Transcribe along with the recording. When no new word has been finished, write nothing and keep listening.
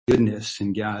goodness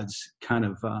and God's kind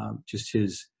of just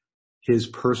his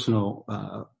personal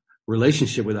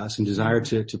relationship with us and desire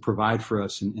to provide for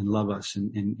us and love us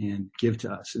and give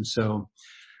to us. And so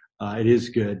it is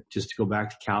good just to go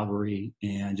back to Calvary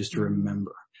and just to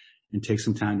remember and take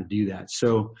some time to do that.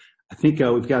 So I think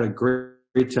we've got a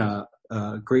great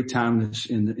time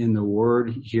in the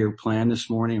Word here planned this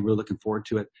morning. I'm really looking forward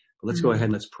to it. But let's go ahead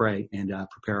and let's pray and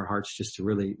prepare our hearts just to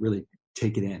really, really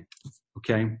take it in.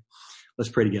 Okay? Let's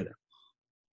pray together.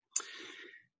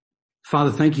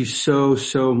 Father, thank you so,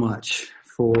 so much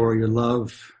for your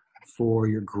love, for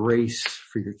your grace,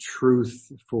 for your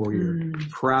truth, for your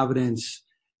providence.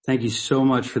 Thank you so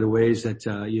much for the ways that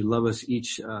you love us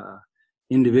each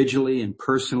individually and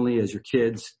personally as your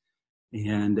kids.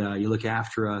 And you look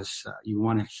after us. You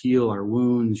want to heal our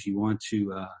wounds. You want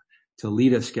to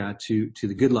lead us, God, to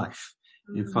the good life.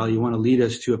 And Father, you want to lead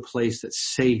us to a place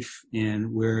that's safe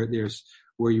and where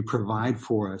you provide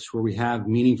for us, where we have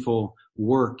meaningful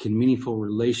work and meaningful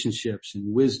relationships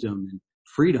and wisdom and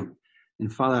freedom.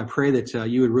 And Father, I pray that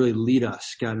you would really lead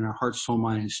us, God, in our heart, soul,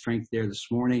 mind, and strength there this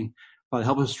morning. Father,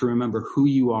 help us to remember who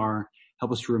you are.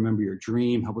 Help us to remember your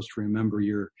dream. Help us to remember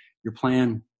your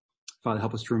plan. Father,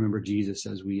 help us to remember Jesus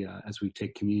as we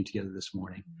take communion together this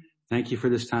morning. Thank you for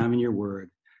this time in your word.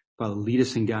 Father, lead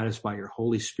us and guide us by your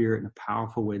Holy Spirit in a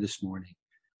powerful way this morning.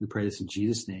 We pray this in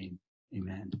Jesus' name.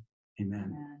 Amen.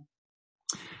 Amen.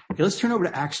 Okay, let's turn over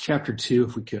to Acts chapter 2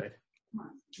 if we could.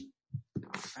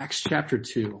 Acts chapter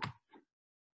 2.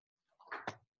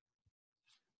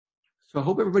 So I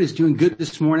hope everybody's doing good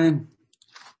this morning.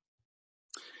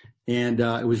 And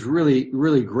it was really,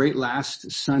 really great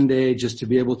last Sunday just to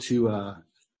be able to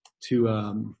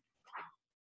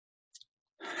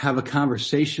have a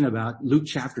conversation about Luke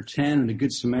chapter 10 and the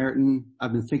Good Samaritan.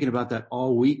 I've been thinking about that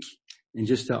all week and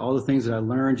just all the things that I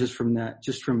learned just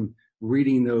from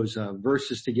reading those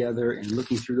verses together and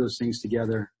looking through those things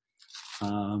together.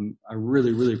 I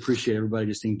really, really appreciate everybody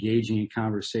just engaging in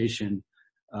conversation,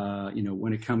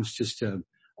 when it comes just to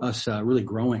us really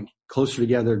growing closer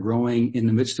together, growing in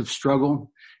the midst of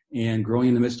struggle and growing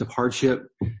in the midst of hardship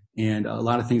and a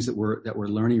lot of things that we're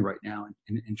learning right now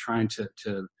and trying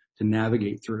to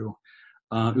navigate through.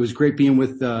 It was great being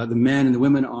with the men and the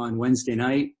women on Wednesday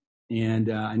night.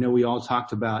 And I know we all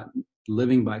talked about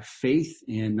living by faith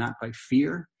and not by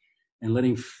fear and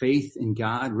letting faith in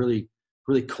God really,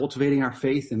 really cultivating our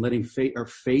faith and letting our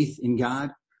faith in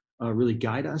God really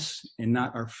guide us and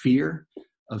not our fear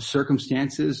of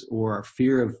circumstances or our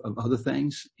fear of other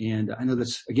things. And I know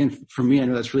that's, again, for me, I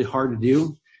know that's really hard to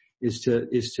do is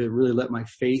to really let my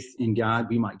faith in God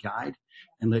be my guide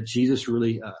and let Jesus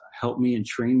really help me and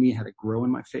train me how to grow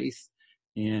in my faith.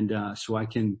 And so I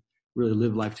can really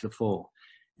live life to the full.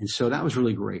 And so that was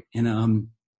really great. And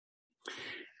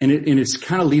it's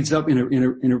kind of leads up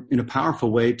in a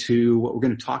powerful way to what we're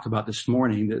going to talk about this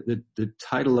morning. The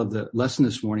title of the lesson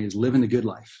this morning is Living the Good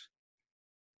Life.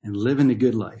 And living the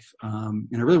good life. And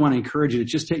I really want to encourage you to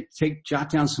just jot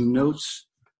down some notes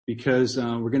because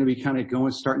we're going to be kind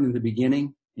of starting in the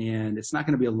beginning. And it's not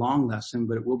going to be a long lesson,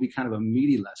 but it will be kind of a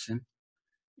meaty lesson.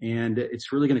 And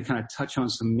it's really going to kind of touch on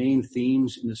some main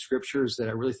themes in the scriptures that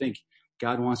I really think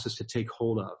God wants us to take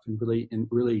hold of and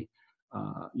really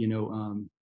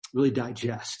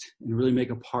digest and really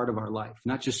make a part of our life.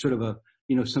 Not just sort of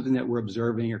something that we're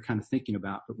observing or kind of thinking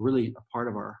about, but really a part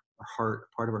of our heart,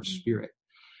 a part of our spirit,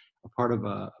 a part of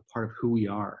who we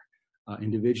are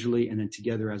individually and then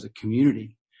together as a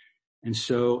community. And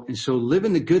so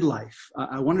living the good life.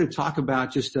 I wanted to talk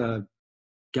about just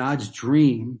God's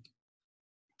dream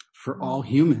for all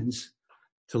humans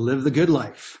to live the good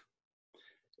life.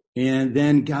 And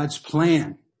then God's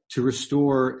plan to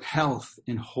restore health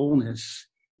and wholeness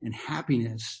and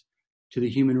happiness to the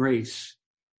human race.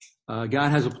 God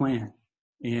has a plan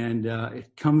and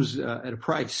it comes at a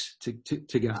price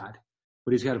to God.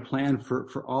 But he's got a plan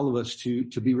for all of us to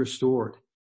be restored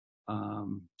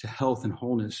to health and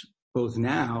wholeness, both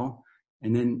now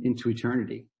and then into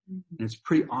eternity. And it's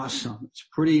pretty awesome. It's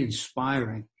pretty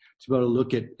inspiring to be able to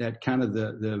look at that kind of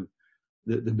the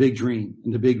big dream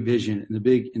and the big vision and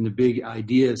the big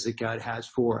ideas that God has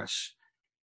for us.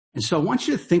 And so I want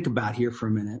you to think about here for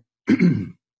a minute.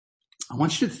 I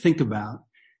want you to think about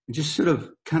and just sort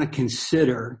of kind of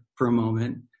consider for a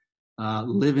moment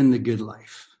living the good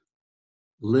life.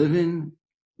 Living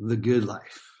the good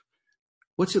life.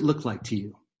 What's it look like to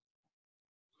you?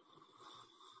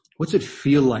 What's it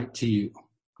feel like to you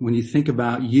when you think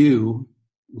about you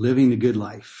living the good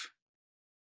life?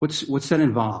 What's that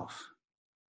involve?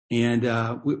 And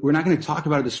we're not going to talk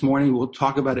about it this morning. We'll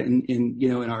talk about it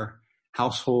in our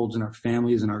households and our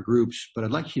families and our groups. But I'd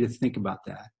like you to think about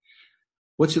that.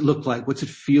 What's it look like? What's it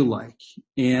feel like?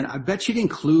 And I bet you it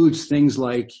includes things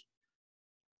like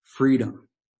freedom.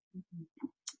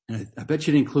 And I bet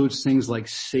you it includes things like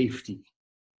safety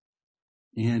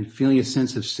and feeling a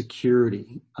sense of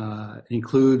security. It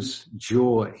includes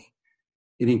joy.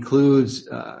 It includes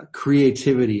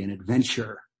creativity and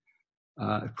adventure.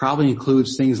 It probably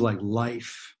includes things like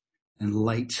life and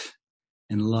light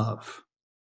and love.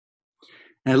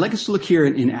 And I'd like us to look here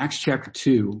in Acts chapter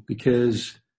 2,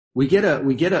 because we get a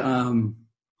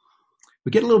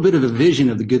little bit of a vision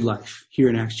of the good life here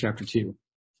in Acts chapter 2.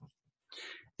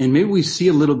 And maybe we see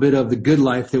a little bit of the good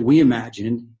life that we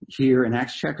imagine here in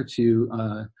Acts chapter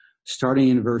 2, starting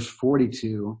in verse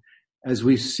 42, as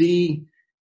we see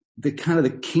the kind of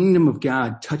the kingdom of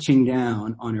God touching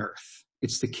down on earth.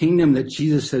 It's the kingdom that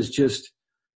Jesus has just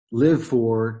lived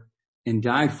for and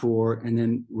died for and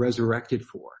then resurrected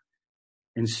for.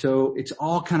 And so it's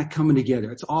all kind of coming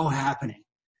together. It's all happening.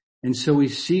 And so we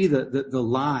see the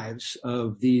lives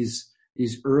of these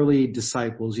early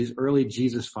disciples, these early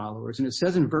Jesus followers. And it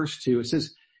says in verse 2, it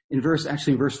says in verse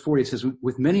 40, it says,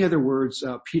 with many other words,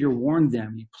 Peter warned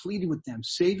them. He pleaded with them,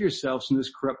 save yourselves from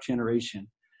this corrupt generation.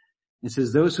 It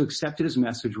says those who accepted his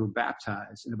message were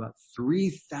baptized, and about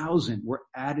 3,000 were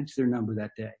added to their number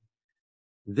that day.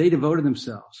 They devoted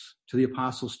themselves to the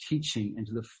apostles' teaching and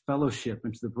to the fellowship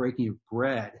and to the breaking of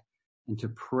bread and to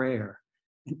prayer.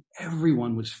 And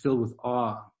everyone was filled with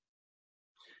awe.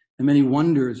 And many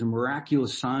wonders and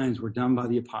miraculous signs were done by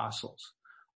the apostles.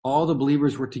 All the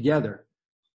believers were together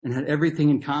and had everything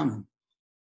in common.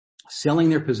 Selling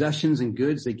their possessions and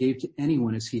goods, they gave to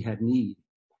anyone as he had need.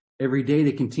 Every day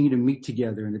they continued to meet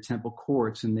together in the temple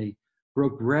courts, and they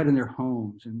broke bread in their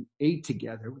homes and ate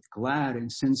together with glad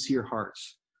and sincere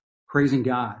hearts, praising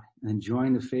God and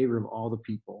enjoying the favor of all the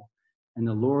people. And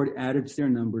the Lord added to their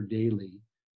number daily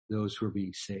those who were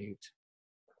being saved.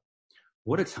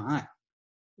 What a time.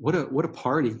 What a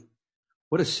party.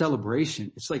 What a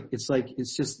celebration.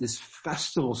 It's just this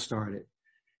festival started.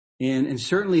 And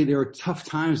certainly there were tough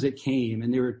times that came,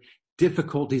 and there were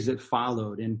difficulties that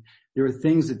followed, and there were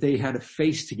things that they had to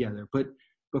face together. But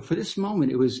for this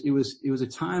moment, it was a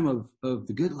time of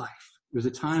the good life. It was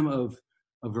a time of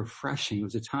refreshing. It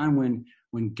was a time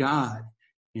when God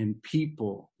and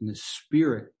people and the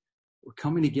Spirit were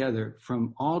coming together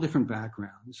from all different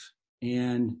backgrounds,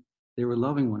 and they were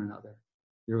loving one another.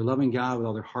 They were loving God with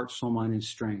all their heart, soul, mind, and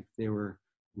strength. They were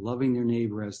loving their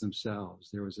neighbor as themselves.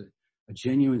 There was a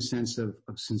genuine sense of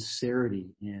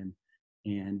sincerity and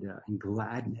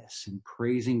gladness and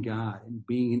praising God and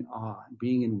being in awe and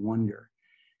being in wonder.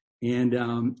 And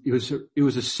it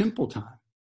was a simple time.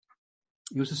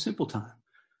 It was a simple time.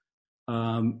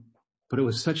 But it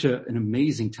was such an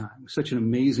amazing time, such an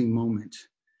amazing moment.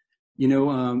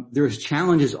 There was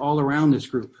challenges all around this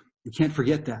group. You can't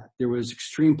forget that. There was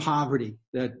extreme poverty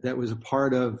that was a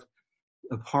part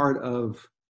of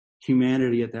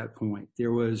humanity at that point.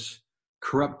 There was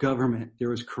corrupt government.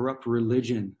 There was corrupt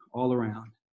religion all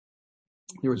around.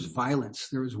 There was violence.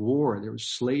 There was war. There was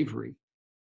slavery.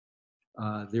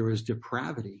 There was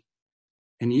depravity.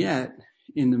 And yet,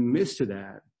 in the midst of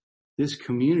that, this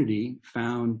community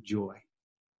found joy.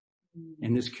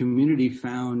 And this community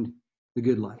found the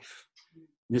good life.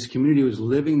 And this community was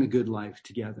living the good life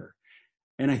together.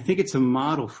 And I think it's a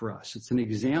model for us. It's an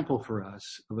example for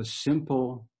us of a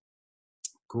simple,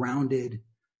 grounded,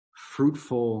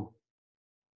 fruitful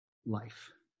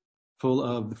life, full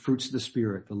of the fruits of the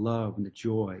Spirit, the love and the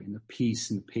joy and the peace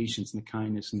and the patience and the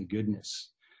kindness and the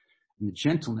goodness and the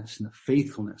gentleness and the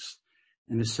faithfulness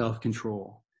and the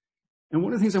self-control. And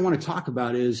one of the things I want to talk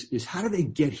about is how did they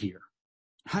get here?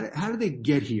 How did they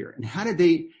get here? And how did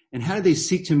they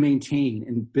seek to maintain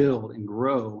and build and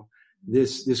grow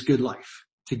this good life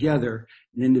together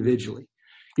and individually?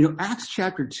 Acts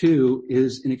chapter 2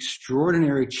 is an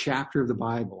extraordinary chapter of the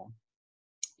Bible.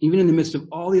 Even in the midst of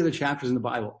all the other chapters in the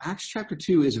Bible, Acts chapter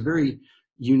 2 is a very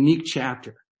unique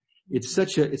chapter. It's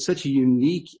such a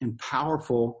unique and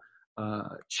powerful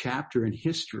chapter in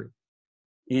history.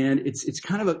 And it's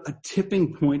kind of a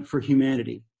tipping point for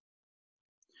humanity.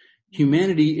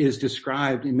 Humanity is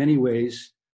described in many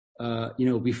ways,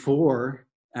 before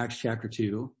Acts chapter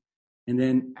 2 and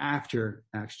then after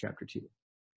Acts chapter 2.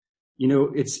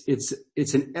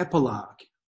 It's an epilogue.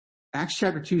 Acts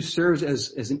chapter 2 serves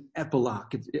as an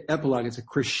epilogue. It's a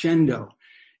crescendo.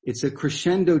 It's a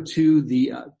crescendo to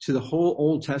the whole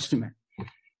Old Testament.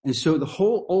 And so the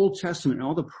whole Old Testament and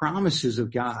all the promises of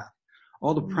God,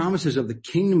 all the promises of the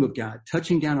kingdom of God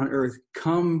touching down on earth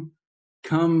come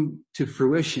to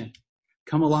fruition,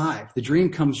 come alive. The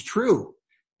dream comes true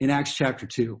in Acts chapter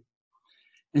 2.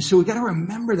 And so we got to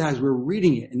remember that as we're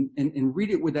reading it and read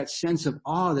it with that sense of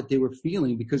awe that they were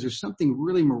feeling, because there's something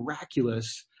really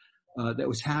miraculous that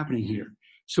was happening here.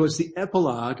 So it's the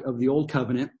epilogue of the Old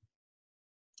Covenant.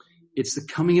 It's the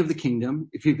coming of the kingdom.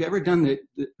 If you've ever done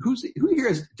who here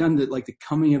has done the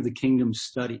coming of the kingdom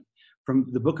study from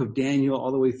the book of Daniel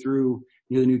all the way through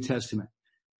the New Testament?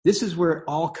 This is where it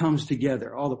all comes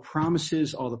together. All the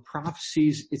promises, all the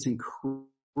prophecies. It's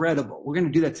incredible. We're going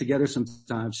to do that together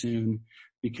sometime soon,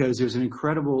 because there's an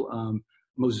incredible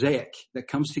mosaic that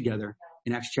comes together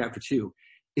in Acts chapter 2.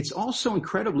 It's also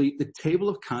incredibly the table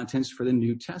of contents for the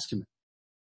New Testament.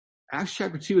 Acts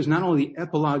chapter 2 is not only the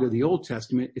epilogue of the Old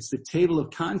Testament, it's the table of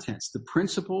contents, the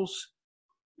principles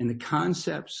and the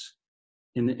concepts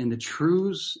and the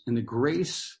truths and the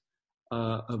grace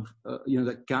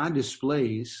that God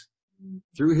displays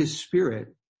through his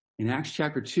Spirit in Acts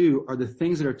chapter 2 are the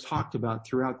things that are talked about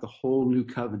throughout the whole New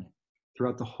Covenant,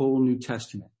 throughout the whole New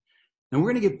Testament. And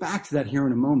we're going to get back to that here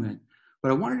in a moment,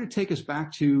 but I wanted to take us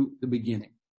back to the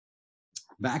beginning,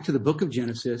 back to the book of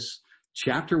Genesis,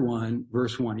 chapter 1,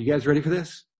 verse 1. You guys ready for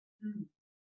this?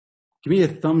 Give me a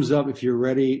thumbs up if you're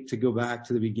ready to go back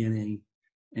to the beginning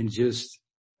and just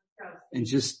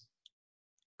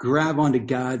grab onto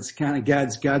God's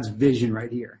vision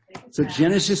right here. So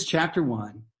Genesis chapter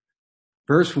 1,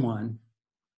 verse 1.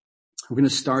 We're going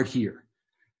to start here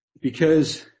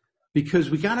because we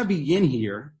got to begin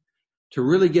here to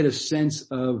really get a sense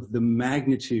of the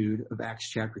magnitude of Acts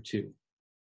chapter 2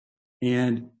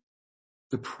 and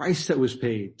the price that was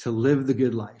paid to live the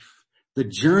good life, the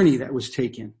journey that was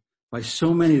taken by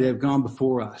so many that have gone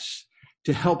before us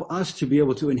to help us to be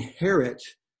able to inherit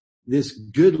this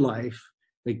good life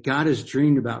that God has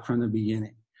dreamed about from the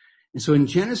beginning. And so in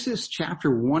Genesis chapter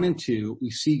 1 and 2, we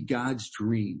see God's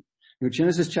dream.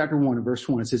 Genesis chapter 1 and verse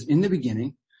 1, it says, in the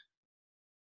beginning,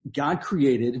 God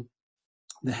created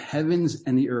the heavens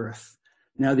and the earth.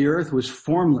 Now the earth was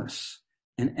formless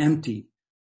and empty.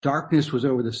 Darkness was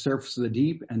over the surface of the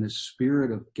deep, and the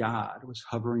Spirit of God was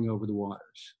hovering over the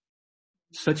waters.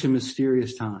 Such a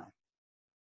mysterious time.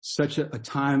 Such a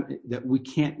time that we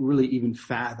can't really even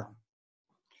fathom.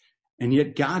 And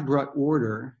yet God brought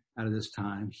order out of this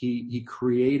time. He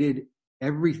created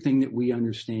everything that we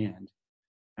understand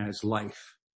as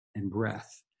life and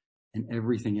breath and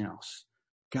everything else.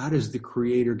 God is the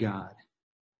creator God.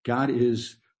 God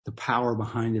is the power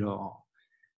behind it all.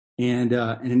 And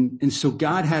so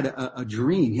God had a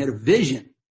dream. He had a vision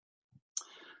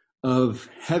of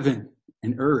heaven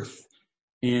and earth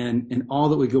and all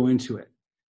that would go into it.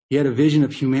 He had a vision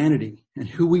of humanity and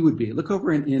who we would be. Look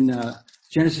over in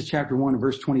Genesis chapter 1 and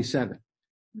verse 27.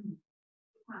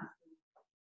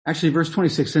 Actually, verse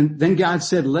 26. And then God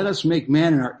said, let us make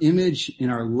man in our image, in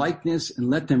our likeness, and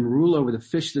let them rule over the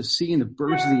fish of the sea and the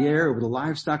birds of the air, over the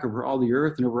livestock, over all the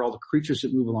earth, and over all the creatures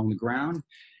that move along the ground.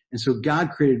 And so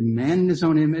God created man in his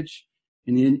own image.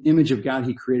 In the image of God,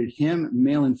 he created him,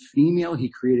 male and female. He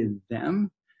created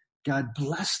them. God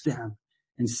blessed them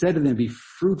and said to them, be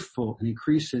fruitful and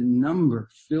increase in number,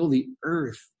 fill the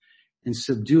earth and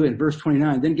subdue it. Verse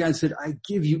 29, then God said, I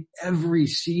give you every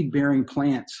seed-bearing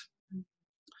plant.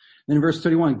 Then in verse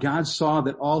 31, God saw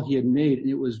that all he had made, and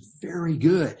it was very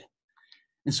good.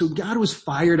 And so God was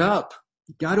fired up.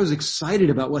 God was excited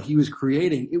about what he was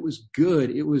creating. It was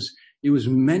good. It was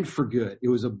meant for good. It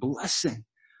was a blessing.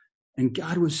 And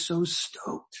God was so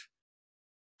stoked.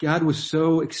 God was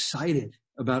so excited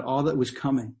about all that was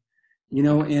coming.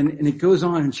 And it goes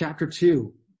on in chapter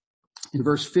 2, in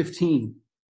verse 15.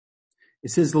 It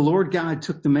says, the Lord God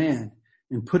took the man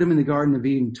and put him in the Garden of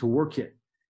Eden to work it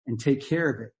and take care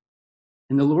of it.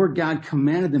 And the Lord God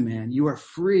commanded the man, you are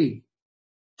free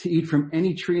to eat from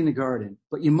any tree in the garden,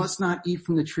 but you must not eat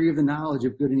from the tree of the knowledge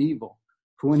of good and evil.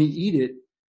 For when you eat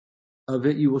of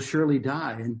it, you will surely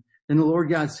die. And then the Lord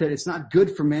God said, it's not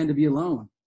good for man to be alone.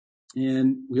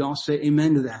 And we all say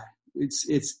amen to that.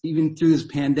 It's even through this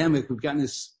pandemic, we've gotten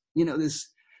this,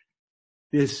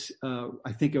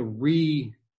 I think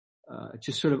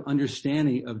just sort of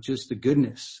understanding of just the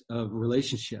goodness of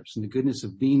relationships and the goodness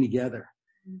of being together.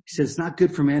 He says, it's not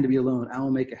good for man to be alone. I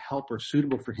will make a helper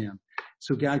suitable for him.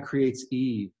 So God creates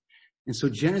Eve. And so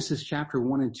Genesis chapter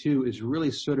 1 and 2 is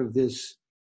really sort of this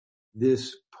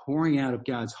pouring out of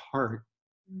God's heart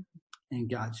and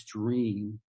God's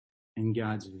dream and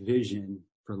God's vision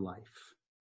for life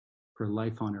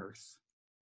on earth.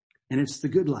 And it's the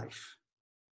good life.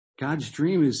 God's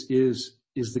dream is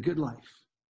the good life.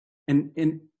 And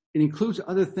it includes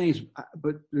other things,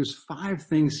 but there's 5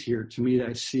 things here to me that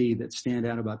I see that stand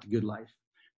out about the good life.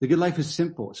 The good life is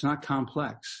simple. It's not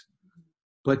complex.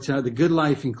 But the good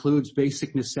life includes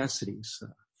basic necessities,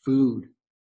 food,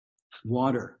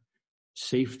 water,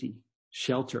 safety,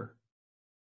 shelter.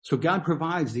 So God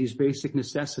provides these basic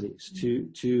necessities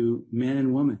to men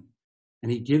and women,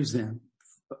 and he gives them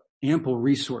ample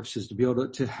resources to be able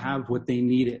to have what they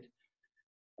needed.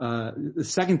 The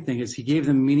second thing is he gave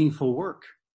them meaningful work.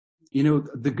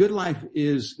 The good life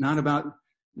is not about,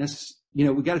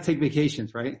 we got to take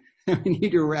vacations, right? We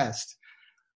need to rest.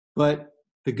 But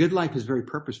the good life is very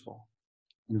purposeful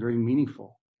and very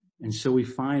meaningful. And so we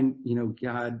find,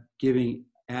 God giving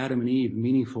Adam and Eve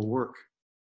meaningful work.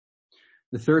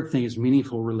 The third thing is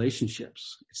meaningful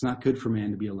relationships. It's not good for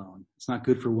man to be alone. It's not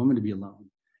good for woman to be alone.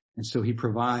 And so he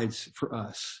provides for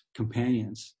us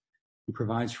companions. He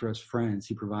provides for us friends.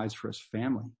 He provides for us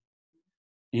family.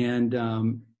 And,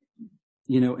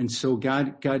 and so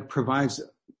God provides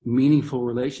meaningful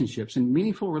relationships, and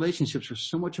meaningful relationships are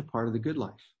so much a part of the good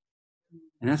life.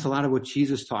 And that's a lot of what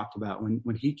Jesus talked about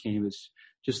when he came, is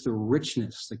just the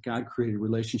richness that God created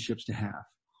relationships to have.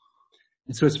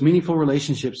 And so it's meaningful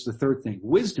relationships, the third thing.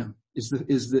 Wisdom is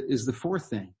the fourth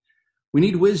thing. We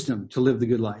need wisdom to live the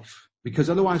good life,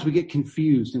 because otherwise we get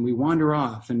confused and we wander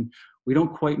off and we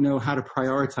don't quite know how to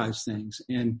prioritize things,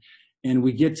 and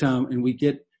we get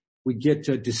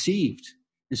deceived.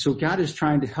 And so God is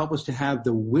trying to help us to have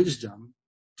the wisdom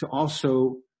to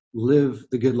also live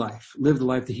the good life, live the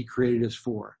life that he created us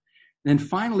for. And then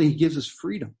finally, he gives us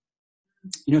freedom.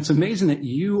 It's amazing that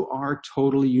you are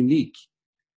totally unique.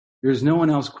 There's no one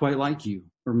else quite like you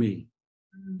or me.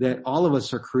 That all of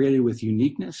us are created with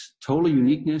uniqueness, total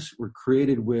uniqueness. We're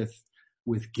created with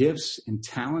gifts and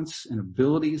talents and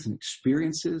abilities and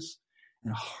experiences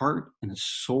and a heart and a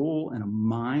soul and a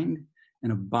mind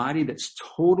and a body that's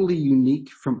totally unique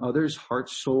from others' heart,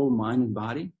 soul, mind, and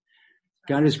body.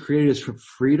 God has created us for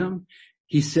freedom.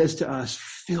 He says to us,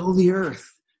 fill the earth,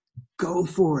 go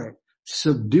for it,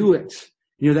 subdue it.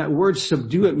 That word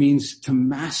subdue it means to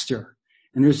master.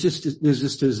 And there's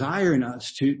this desire in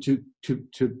us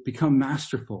to become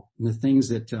masterful in the things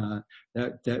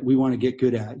that we want to get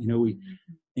good at,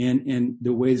 and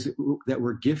the ways that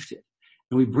we're gifted.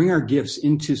 And we bring our gifts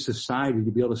into society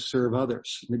to be able to serve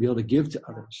others and to be able to give to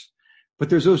others. But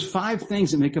there's those 5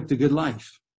 things that make up the good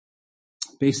life.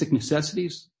 Basic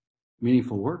necessities,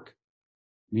 meaningful work,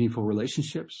 meaningful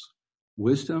relationships,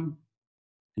 wisdom,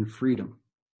 and freedom.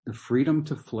 The freedom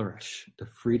to flourish, the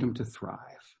freedom to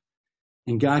thrive.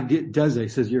 And God does that. He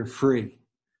says, you're free.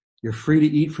 You're free to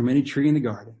eat from any tree in the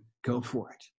garden. Go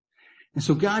for it. And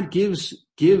so God gives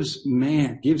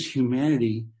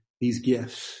humanity these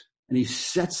gifts, and he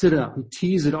sets it up. He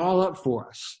tees it all up for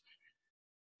us.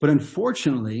 But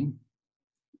unfortunately,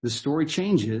 the story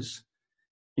changes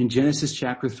in Genesis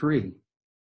chapter 3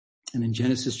 and in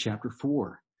Genesis chapter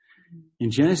 4.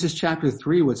 In Genesis chapter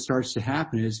 3, what starts to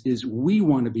happen is we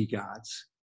want to be gods.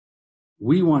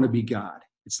 We want to be God.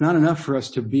 It's not enough for us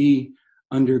to be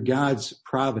under God's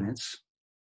providence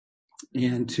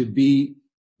and to be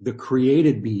the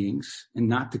created beings and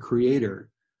not the creator.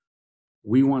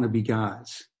 We want to be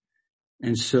gods.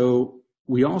 And so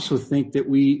we also think that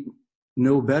we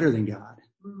know better than God.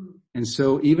 And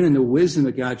so even in the wisdom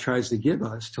that God tries to give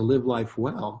us to live life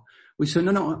well, we say,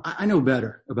 no, I know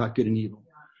better about good and evil.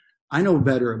 I know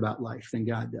better about life than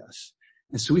God does.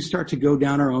 And so we start to go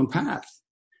down our own path.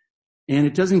 And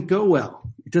it doesn't go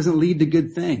well. It doesn't lead to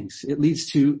good things. It leads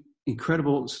to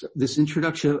this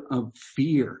introduction of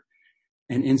fear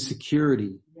and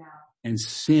insecurity and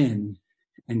sin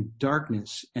and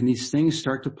darkness. And these things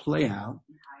start to play out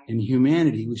in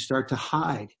humanity. We start to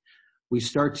hide. We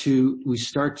start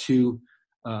to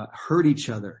hurt each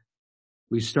other.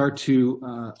 We start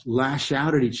to lash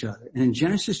out at each other. And in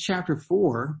Genesis chapter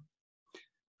 4,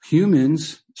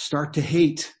 humans start to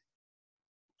hate.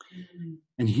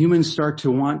 And humans start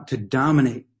to want to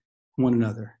dominate one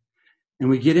another. And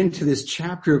we get into this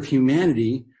chapter of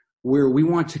humanity where we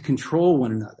want to control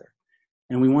one another.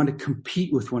 And we want to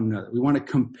compete with one another. We want to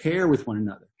compare with one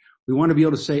another. We want to be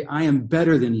able to say, I am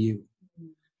better than you.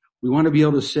 We want to be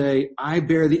able to say, I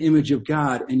bear the image of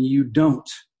God and you don't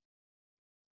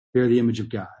bear the image of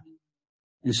God.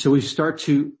 And so we start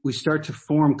to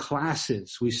form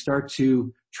classes. We start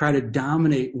to try to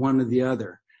dominate one or the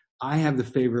other. I have the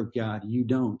favor of God. You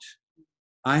don't.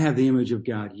 I have the image of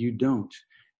God. You don't.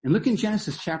 And look in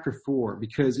Genesis chapter 4,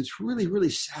 because it's really,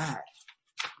 really sad.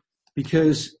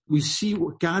 Because we see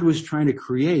what God was trying to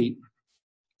create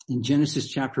in Genesis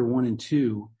chapter 1 and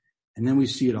 2, and then we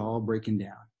see it all breaking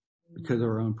down because of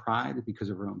our own pride, because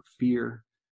of our own fear,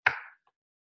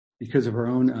 because of our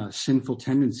own sinful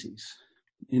tendencies.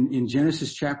 In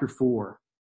Genesis chapter 4,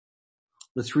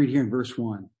 let's read here in verse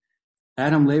 1.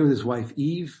 Adam lay with his wife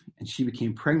Eve, and she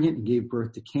became pregnant and gave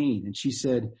birth to Cain. And she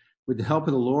said, with the help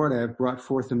of the Lord, I have brought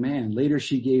forth a man. Later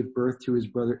she gave birth to his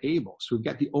brother Abel. So we've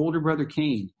got the older brother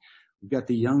Cain. We've got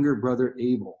the younger brother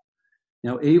Abel.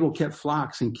 Now Abel kept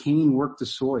flocks and Cain worked the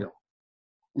soil.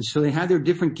 And so they had their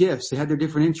different gifts. They had their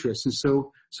different interests. And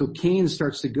so Cain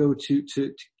starts to go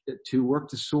to work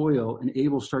the soil and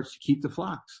Abel starts to keep the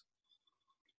flocks.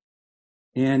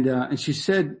 And she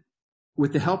said,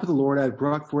 with the help of the Lord, I have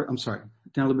brought forth,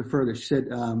 down a little bit further. She said,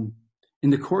 in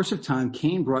the course of time,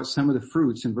 Cain brought some of the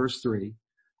fruits in verse 3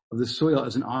 of the soil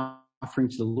as an offering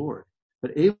to the Lord.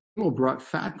 But Abel brought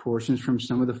fat portions from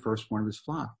some of the firstborn of his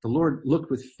flock. The Lord looked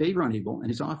with favor on Abel and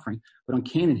his offering, but on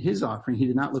Cain and his offering, he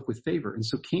did not look with favor. And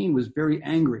so Cain was very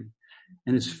angry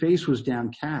and his face was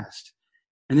downcast.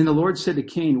 And then the Lord said to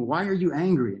Cain, why are you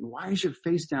angry? And why is your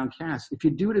face downcast? If you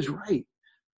do what is right,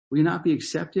 will you not be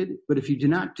accepted? But if you do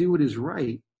not do what is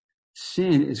right,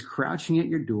 sin is crouching at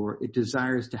your door. It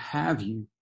desires to have you,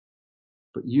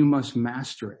 but you must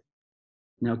master it.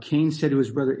 Now Cain said to his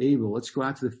brother Abel, let's go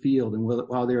out to the field. And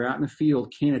while they were out in the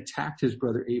field, Cain attacked his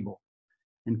brother Abel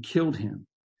and killed him.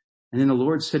 And then the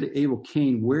Lord said to Abel,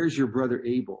 Cain, where's your brother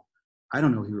Abel? I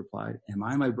don't know, he replied. Am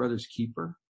I my brother's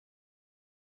keeper?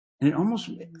 And it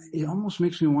almost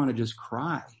makes me want to just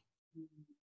cry,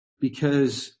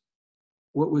 because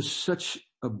what was such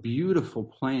a beautiful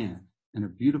plan and a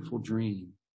beautiful dream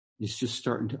is just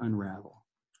starting to unravel.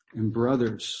 And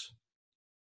brothers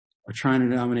are trying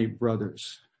to dominate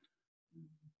brothers.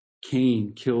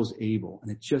 Cain kills Abel, and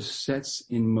it just sets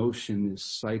in motion this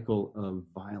cycle of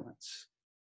violence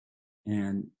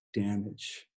and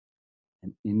damage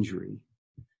and injury.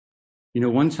 You know,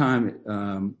 one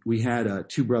time we had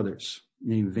two brothers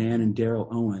named Van and Daryl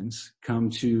Owens come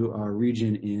to our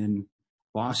region in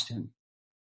Boston.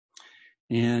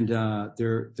 And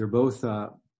they're both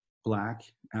Black,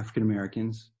 African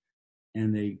Americans,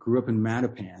 and they grew up in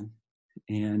Mattapan.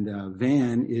 And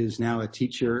Van is now a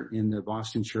teacher in the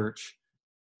Boston church.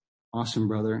 Awesome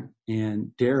brother.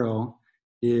 And Daryl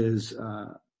is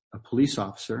a police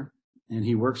officer, and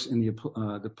he works in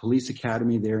the police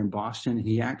academy there in Boston. And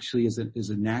he actually is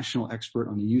a national expert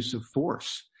on the use of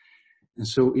force. And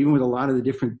so even with a lot of the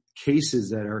different cases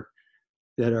that are,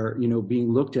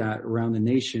 being looked at around the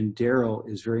nation, Daryl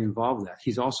is very involved with that.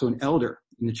 He's also an elder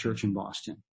in the church in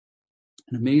Boston.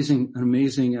 Amazing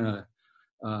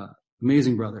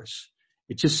brothers.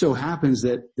 It just so happens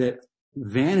that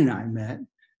Van and I met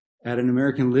at an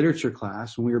American literature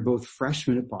class when we were both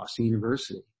freshmen at Boston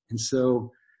University. And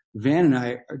so Van and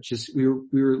I are we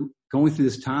were going through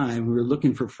this time, we were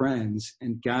looking for friends,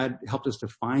 and God helped us to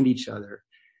find each other.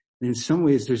 And in some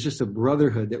ways, there's just a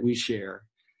brotherhood that we share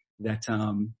that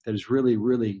is really,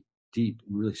 really deep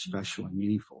and really special and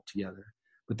meaningful together.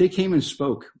 But they came and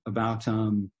spoke about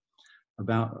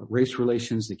race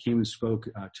relations. They came and spoke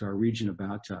to our region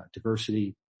about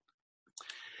diversity.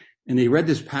 And they read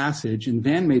this passage, and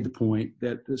Van made the point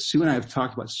that Sue and I have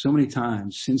talked about so many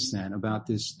times since then about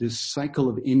this cycle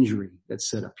of injury that's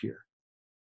set up here.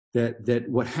 That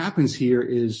what happens here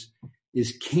is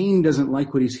Cain doesn't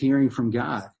like what he's hearing from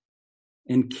God.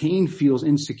 And Cain feels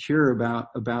insecure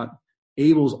about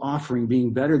Abel's offering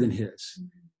being better than his.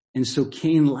 And so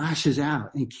Cain lashes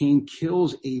out and Cain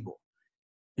kills Abel.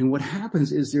 And what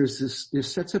happens is there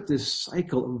sets up this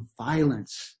cycle of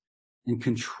violence and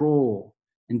control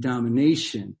and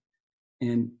domination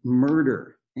and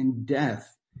murder and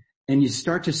death. And you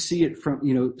start to see it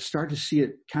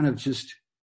kind of just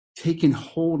taking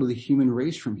hold of the human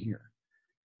race from here.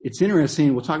 It's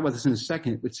interesting. We'll talk about this in a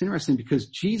second. It's interesting because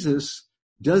Jesus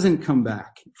doesn't come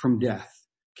back from death,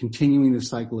 continuing the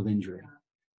cycle of injury.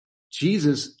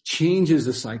 Jesus changes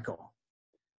the cycle.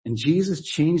 And Jesus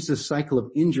changed the cycle of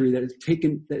injury that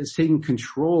is taking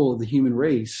control of the human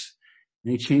race.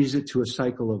 And he changes it to a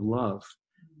cycle of love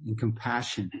and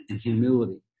compassion and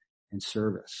humility and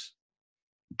service.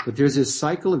 But there's this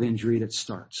cycle of injury that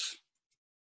starts.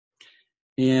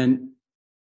 And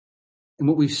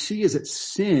what we see is that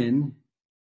sin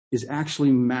is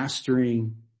actually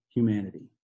mastering humanity.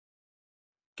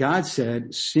 God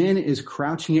said, sin is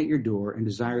crouching at your door and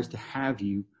desires to have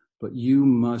you, but you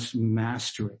must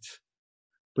master it.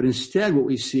 But instead, what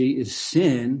we see is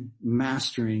sin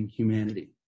mastering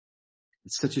humanity.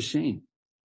 It's such a shame.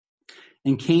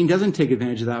 And Cain doesn't take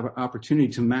advantage of that opportunity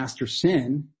to master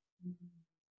sin,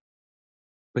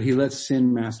 but he lets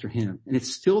sin master him. And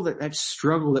it's still that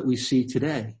struggle that we see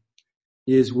today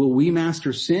is, will we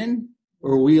master sin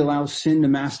or will we allow sin to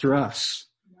master us?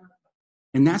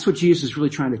 And that's what Jesus is really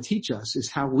trying to teach us,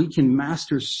 is how we can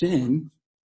master sin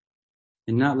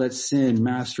and not let sin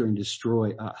master and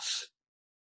destroy us.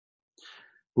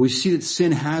 But we see that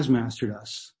sin has mastered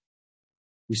us.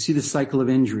 We see the cycle of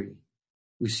injury.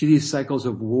 We see these cycles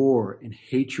of war and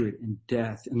hatred and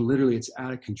death, and literally it's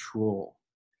out of control.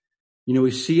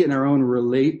 We see it in our own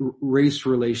race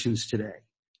relations today.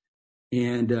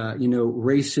 And,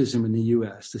 racism in the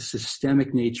U.S., the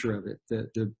systemic nature of it,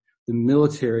 the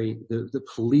military, the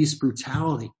police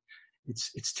brutality.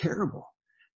 It's terrible.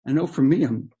 I know for me,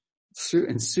 Sue,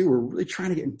 we're really trying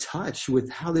to get in touch with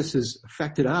how this has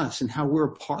affected us and how we're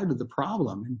a part of the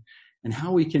problem and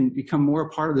how we can become more a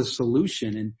part of the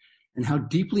solution and how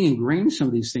deeply ingrained some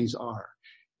of these things are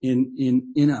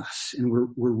in us. And we're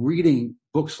reading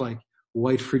books like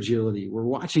White Fragility. We're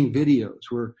watching videos.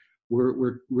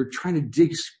 We're trying to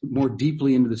dig more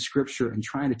deeply into the scripture and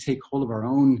trying to take hold of our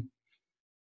own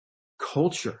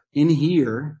culture in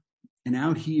here and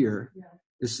out here. Yeah.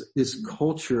 This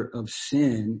culture of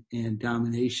sin and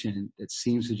domination that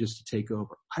seems to just take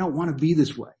over. I don't want to be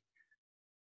this way.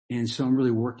 And so I'm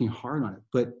really working hard on it,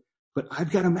 but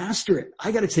I've got to master it.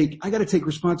 I got to take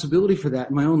responsibility for that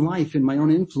in my own life, in my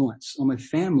own influence on my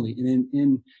family and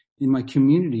in my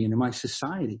community and in my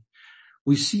society.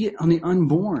 We see it on the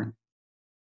unborn.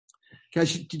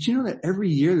 Guys, did you know that every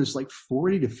year there's like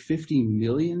 40 to 50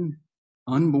 million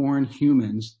unborn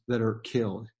humans that are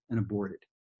killed and aborted?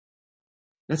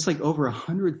 That's like over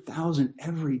 100,000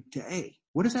 every day.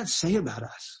 What does that say about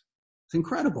us? It's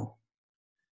incredible.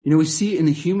 We see it in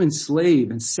the human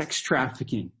slave and sex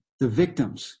trafficking, the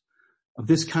victims of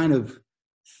this kind of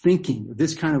thinking, of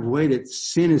this kind of way that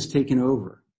sin has taken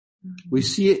over. We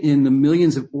see it in the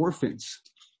millions of orphans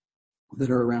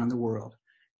that are around the world.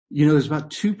 There's about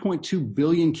 2.2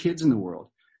 billion kids in the world.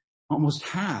 Almost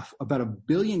half, about 1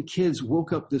 billion kids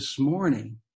woke up this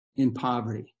morning in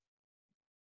poverty.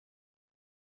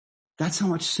 That's how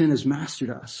much sin has mastered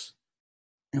us.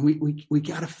 And we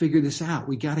gotta figure this out.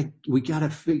 We gotta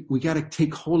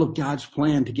take hold of God's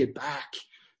plan to get back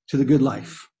to the good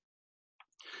life.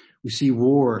 We see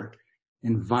war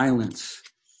and violence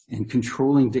and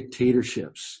controlling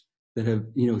dictatorships that have,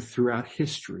 throughout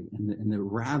history and the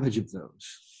ravage of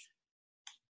those.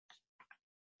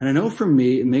 And I know for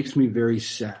me, it makes me very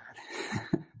sad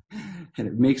and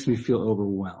it makes me feel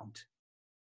overwhelmed.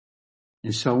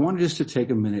 And so I wanted us to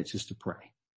take a minute just to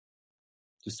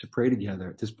pray together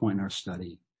at this point in our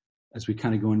study as we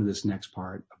kind of go into this next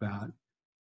part about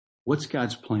what's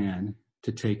God's plan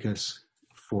to take us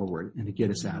forward and to get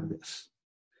us out of this.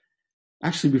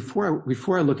 Actually,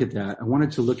 before I look at that, I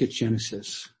wanted to look at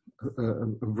Genesis, a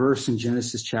verse in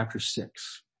Genesis chapter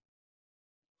 6.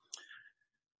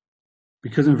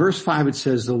 Because in verse 5 it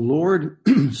says, the Lord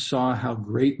saw how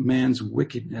great man's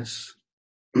wickedness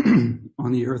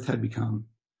on the earth had become.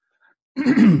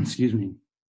 Excuse me.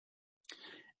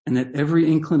 And that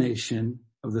every inclination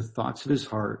of the thoughts of his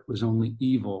heart was only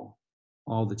evil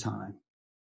all the time.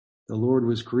 The Lord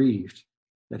was grieved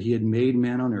that he had made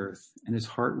man on earth, and his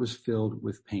heart was filled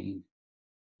with pain.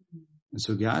 And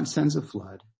so God sends a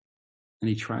flood, and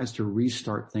he tries to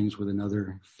restart things with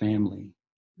another family.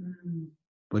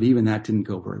 But even that didn't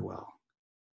go very well.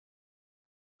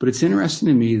 But it's interesting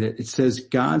to me that it says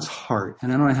God's heart,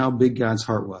 and I don't know how big God's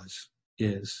heart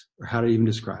is, or how to even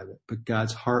describe it, but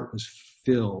God's heart was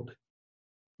filled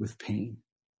with pain.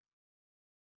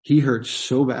 He hurt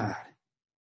so bad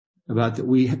about the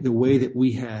way that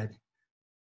we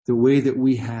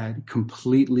had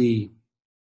completely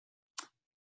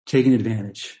taken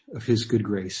advantage of his good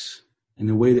grace, and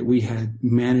the way that we had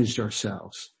managed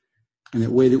ourselves, and the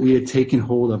way that we had taken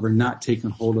hold of or not taken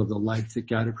hold of the life that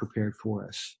God had prepared for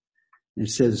us. And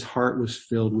it says his heart was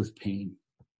filled with pain.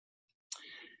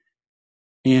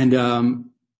 And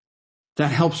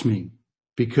that helps me,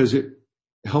 because it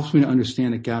helps me to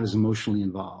understand that God is emotionally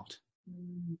involved,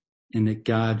 and that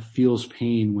God feels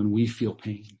pain when we feel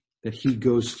pain, that he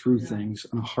goes through things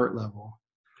on a heart level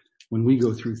when we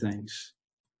go through things.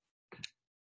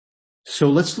 So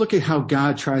let's look at how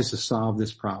God tries to solve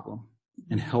this problem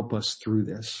and help us through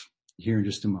this here in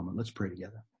just a moment. Let's pray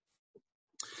together.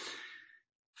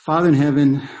 Father in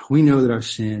heaven, we know that our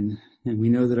sin, and we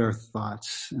know that our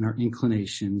thoughts and our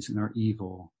inclinations and our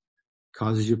evil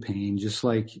causes you pain, just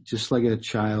like a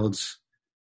child's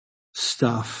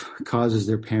stuff causes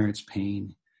their parents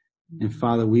pain. And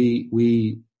Father, we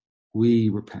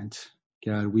repent.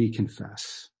 God, we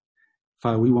confess.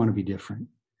 Father, we want to be different.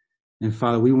 And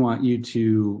Father, we want you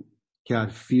to,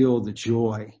 God, feel the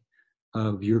joy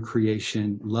of your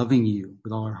creation, loving you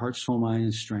with all our heart, soul, mind,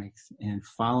 and strength, and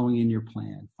following in your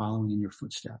plan, following in your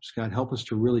footsteps. God, help us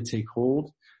to really take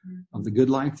hold of the good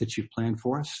life that you've planned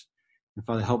for us. And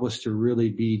Father, help us to really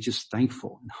be just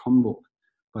thankful and humbled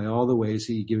by all the ways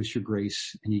that you give us your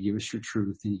grace, and you give us your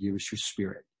truth, and you give us your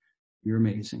spirit. You're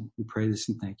amazing. We pray this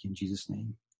and thank you in Jesus'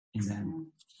 name. Amen.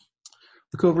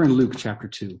 Look over in Luke chapter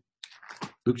 2.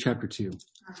 Luke chapter 2.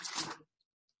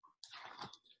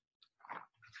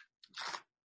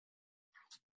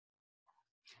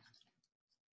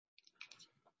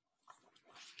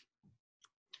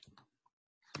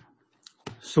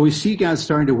 So we see God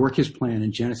starting to work his plan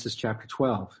in Genesis chapter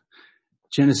 12.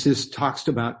 Genesis talks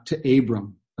to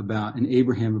Abraham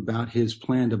about his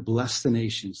plan to bless the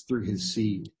nations through his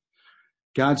seed.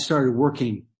 God started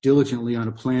working diligently on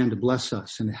a plan to bless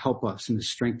us and to help us and to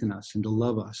strengthen us and to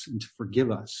love us and to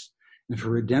forgive us and for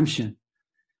redemption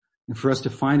and for us to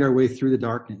find our way through the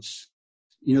darkness.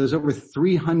 You know, there's over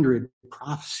 300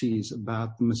 prophecies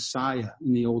about the Messiah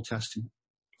in the Old Testament.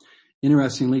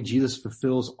 Interestingly, Jesus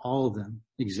fulfills all of them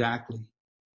exactly.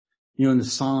 You know, in the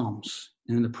Psalms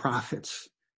and in the prophets,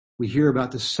 we hear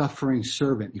about the suffering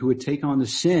servant who would take on the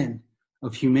sin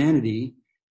of humanity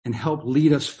and help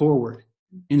lead us forward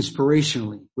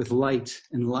inspirationally with light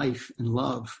and life and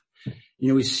love. You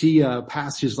know, we see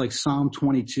passages like Psalm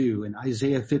 22 and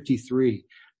Isaiah 53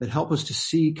 that help us to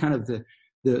see kind of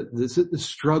the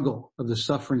struggle of the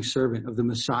suffering servant of the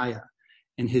Messiah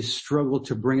and his struggle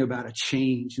to bring about a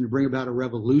change and to bring about a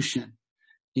revolution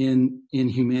in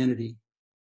humanity.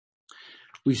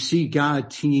 We see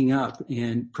God teeing up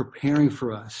and preparing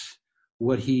for us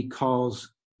what he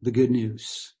calls the good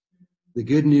news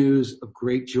of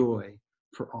great joy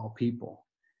for all people.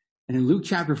 And in Luke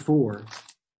chapter 2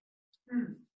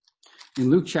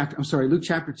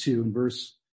 in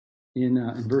verse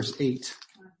 8,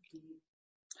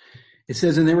 it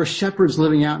says, and there were shepherds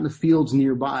living out in the fields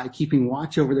nearby, keeping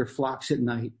watch over their flocks at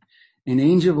night. An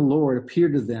angel of the Lord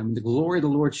appeared to them. The glory of the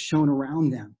Lord shone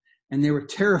around them, and they were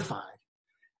terrified.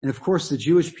 And of course, the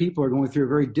Jewish people are going through a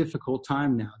very difficult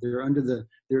time now. They're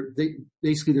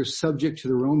subject to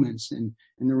the Romans and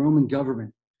the Roman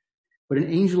government. But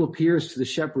an angel appears to the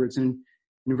shepherds, and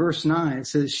in verse 9 it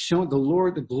says, the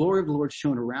glory of the Lord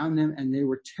shone around them, and they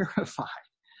were terrified.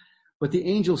 But the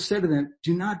angel said to them,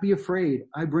 do not be afraid.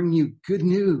 I bring you good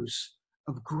news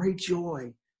of great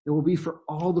joy that will be for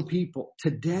all the people.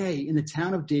 Today, in the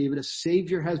town of David, a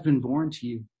Savior has been born to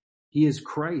you. He is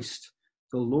Christ,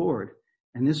 the Lord.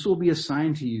 And this will be a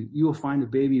sign to you. You will find a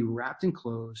baby wrapped in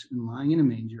clothes and lying in a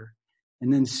manger.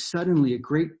 And then suddenly a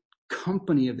great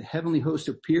company of the heavenly host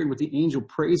appeared with the angel,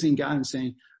 praising God and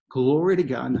saying, glory to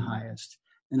God in the highest,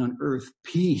 and on earth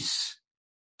peace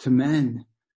to men,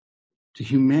 to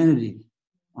humanity,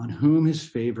 on whom his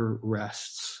favor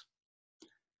rests.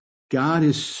 God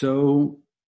is so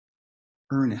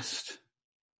earnest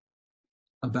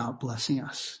about blessing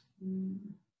us.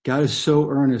 God is so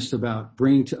earnest about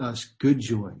bringing to us good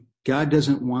joy. God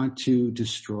doesn't want to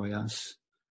destroy us.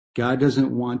 God doesn't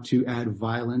want to add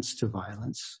violence to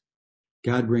violence.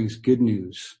 God brings good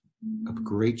news of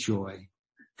great joy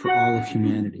for all of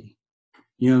humanity.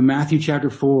 You know, in Matthew chapter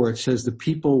 4, it says, the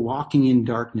people walking in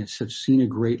darkness have seen a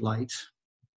great light.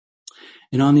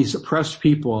 And on these oppressed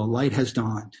people, a light has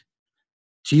dawned.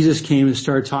 Jesus came and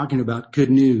started talking about good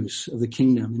news of the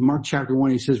kingdom. In Mark chapter 1,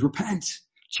 he says, repent,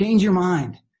 change your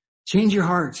mind, change your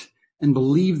heart, and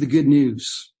believe the good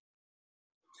news.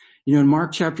 You know, in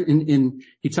Mark chapter,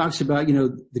 he talks about, you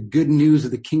know, the good news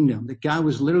of the kingdom, that God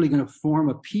was literally going to form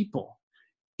a people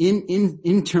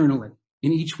internally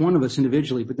in each one of us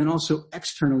individually, but then also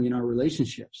externally in our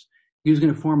relationships. He was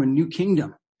going to form a new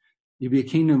kingdom. It'd be a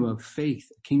kingdom of faith,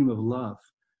 a kingdom of love,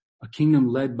 a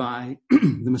kingdom led by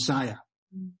the Messiah.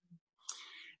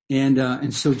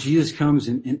 And so Jesus comes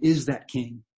and is that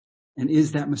king and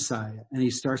is that Messiah. And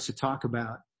he starts to talk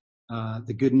about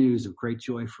the good news of great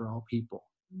joy for all people.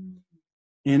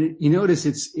 And you notice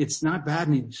it's not bad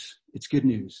news. It's good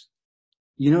news.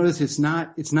 You notice it's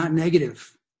not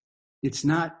negative. It's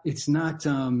not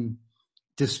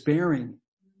despairing.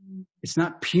 It's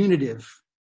not punitive.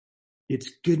 It's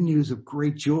good news of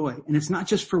great joy. And it's not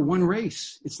just for one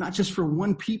race. It's not just for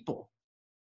one people.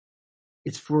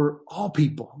 It's for all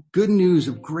people. Good news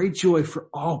of great joy for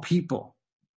all people.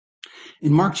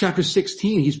 In Mark chapter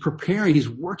 16, he's preparing, he's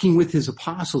working with his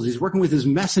apostles, he's working with his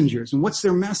messengers. And what's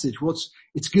their message? Well,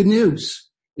 it's good news.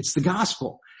 It's the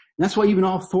gospel. And that's why even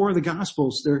all four of the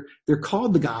gospels, they're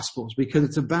called the gospels, because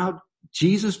it's about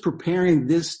Jesus preparing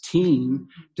this team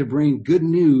to bring good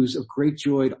news of great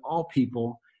joy to all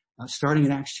people, starting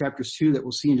in Acts chapter 2 that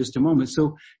we'll see in just a moment.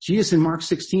 So Jesus in Mark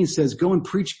 16 says, go and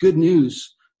preach good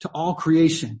news to all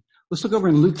creation. Let's look over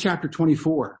in Luke chapter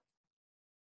 24.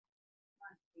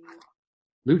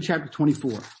 Luke chapter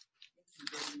 24.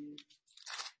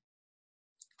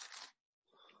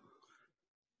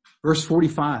 Verse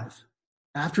 45.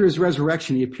 After his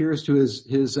resurrection, he appears to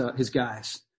his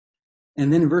guys.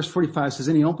 And then in verse 45 says,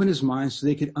 and he opened his mind so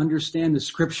they could understand the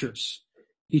scriptures.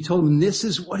 He told them, this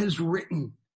is what is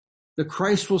written. The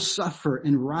Christ will suffer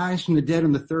and rise from the dead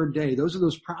on the third day. Those are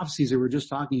those prophecies that we were just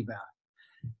talking about.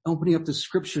 Opening up the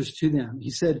scriptures to them. He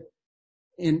said,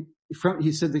 he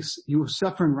will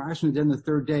suffer and rise from the dead on the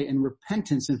third day, and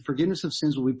repentance and forgiveness of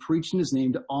sins will be preached in his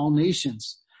name to all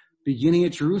nations, beginning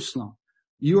at Jerusalem.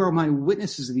 You are my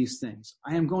witnesses of these things.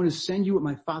 I am going to send you what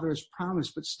my Father has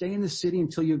promised, but stay in the city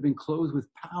until you have been clothed with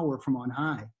power from on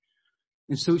high.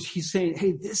 And so he's saying,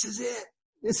 hey, this is it.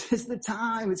 This is the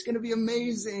time. It's going to be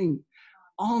amazing.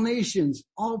 All nations,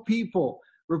 all people,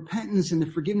 repentance and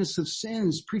the forgiveness of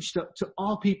sins preached to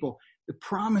all people. The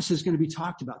promise is going to be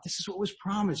talked about. This is what was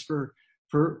promised for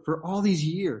all these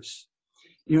years.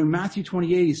 You know, in Matthew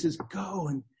 28, he says, go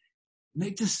and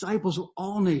make disciples of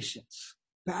all nations,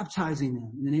 baptizing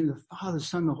them in the name of the Father, the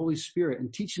Son, and the Holy Spirit,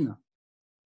 and teaching them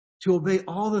to obey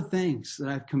all the things that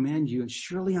I've commanded you. And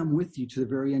surely I'm with you to the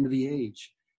very end of the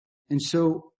age. And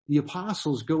so the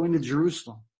apostles go into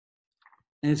Jerusalem.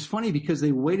 And it's funny because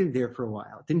they waited there for a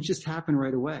while. It didn't just happen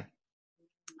right away.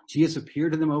 Jesus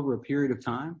appeared to them over a period of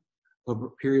time, over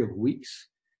a period of weeks.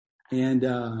 And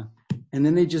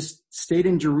then they just stayed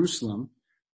in Jerusalem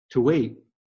to wait.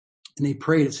 And they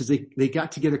prayed. It says they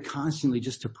got together constantly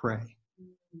just to pray.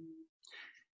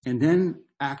 And then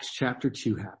Acts chapter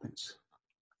 2 happens.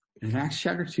 In Acts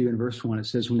chapter 2 and verse 1, it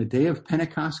says, when the day of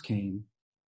Pentecost came,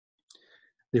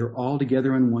 they were all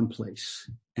together in one place.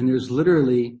 And there's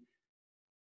literally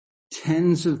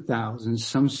tens of thousands,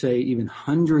 some say even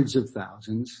hundreds of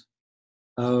thousands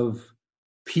of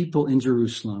people in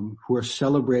Jerusalem who are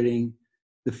celebrating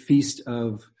the feast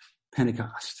of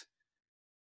Pentecost.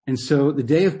 And so the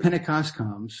day of Pentecost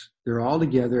comes, they're all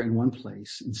together in one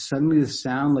place, and suddenly the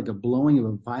sound like a blowing of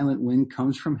a violent wind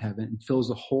comes from heaven and fills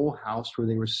the whole house where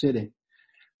they were sitting.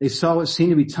 They saw what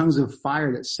seemed to be tongues of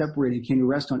fire that separated and came to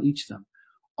rest on each of them.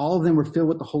 All of them were filled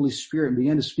with the Holy Spirit and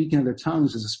began to speak in other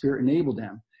tongues as the Spirit enabled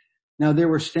them. Now they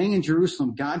were staying in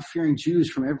Jerusalem, God-fearing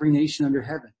Jews from every nation under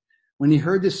heaven. When they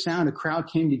heard this sound, a crowd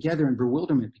came together in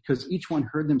bewilderment because each one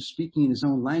heard them speaking in his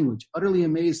own language. Utterly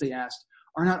amazed, they asked,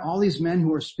 are not all these men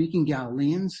who are speaking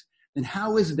Galileans? Then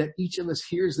how is it that each of us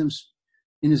hears them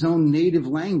in his own native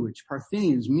language?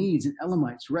 Parthians, Medes, and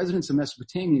Elamites, residents of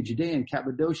Mesopotamia, Judea, and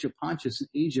Cappadocia, Pontus, and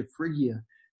Asia, Phrygia,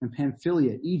 and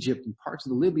Pamphylia, Egypt, and parts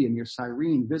of the Libya near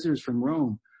Cyrene, visitors from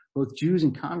Rome, both Jews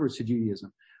and converts to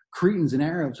Judaism. Cretans and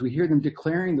Arabs, we hear them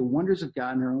declaring the wonders of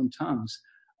God in their own tongues.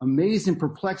 Amazed and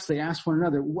perplexed, they ask one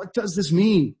another, what does this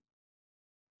mean?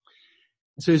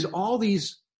 So there's all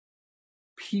these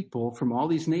people from all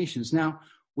these nations. Now,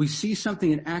 we see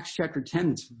something in Acts chapter 10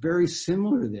 that's very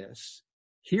similar to this.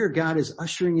 Here, God is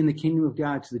ushering in the kingdom of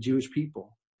God to the Jewish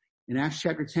people. In Acts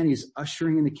chapter 10, he's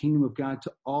ushering in the kingdom of God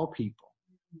to all people.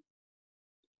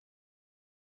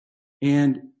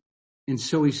 And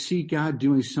so we see God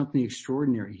doing something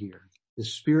extraordinary here. The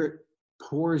Spirit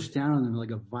pours down on them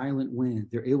like a violent wind.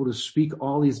 They're able to speak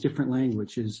all these different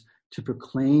languages to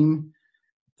proclaim,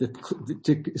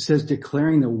 it says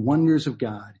declaring the wonders of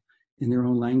God in their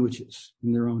own languages,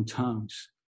 in their own tongues.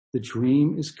 The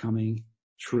dream is coming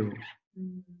true.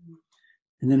 And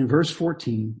then in verse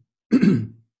 14,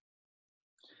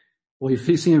 well, you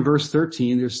see in verse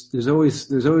 13, there's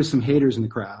always some haters in the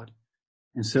crowd.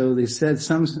 And so they said,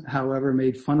 some, however,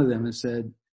 made fun of them and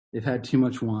said they've had too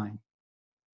much wine.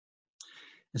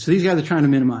 And so these guys are trying to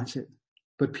minimize it.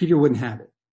 But Peter wouldn't have it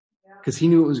because he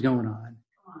knew what was going on.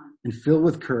 And filled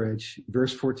with courage,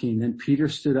 verse 14, then Peter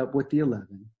stood up with the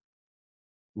 11,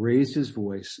 raised his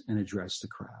voice, and addressed the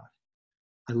crowd.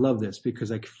 I love this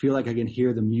because I feel like I can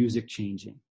hear the music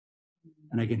changing.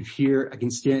 And I can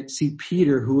see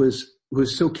Peter, who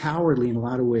was so cowardly in a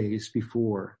lot of ways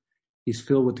before. He's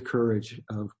filled with the courage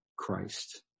of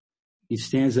Christ. He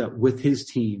stands up with his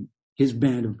team, his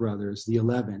band of brothers, the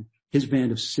 11, his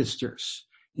band of sisters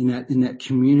in that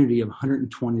community of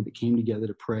 120 that came together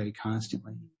to pray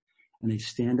constantly. And they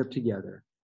stand up together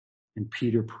and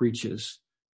Peter preaches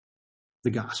the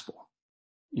gospel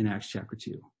in Acts chapter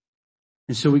 2.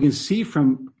 And so we can see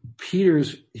from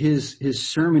Peter's, his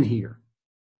sermon here,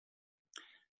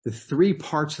 the three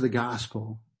parts of the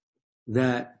gospel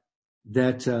that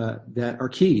are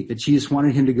key, that Jesus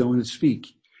wanted him to go and speak.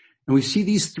 And we see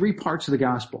these three parts of the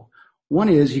gospel. One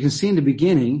is, you can see in the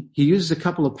beginning, he uses a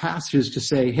couple of passages to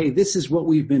say, hey, this is what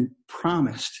we've been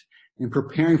promised and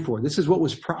preparing for. This is what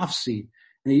was prophesied.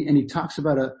 And he talks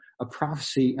about a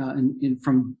prophecy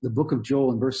from the book of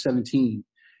Joel in verse 17.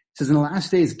 It says, in the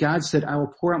last days, God said, I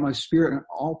will pour out my spirit on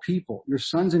all people. Your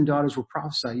sons and daughters will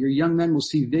prophesy. Your young men will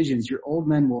see visions. Your old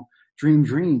men will dream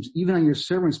dreams. Even on your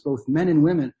servants, both men and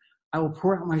women, I will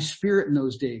pour out my spirit in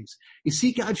those days. You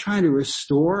see God trying to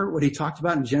restore what he talked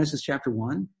about in Genesis chapter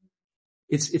 1?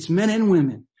 It's men and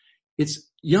women.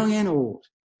 It's young and old.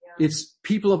 It's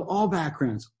people of all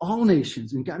backgrounds, all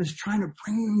nations. And God is trying to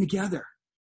bring them together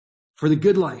for the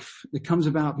good life that comes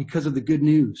about because of the good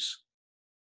news.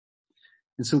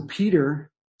 And so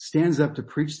Peter stands up to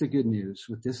preach the good news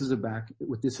with this as a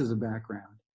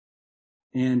background.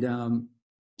 And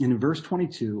in verse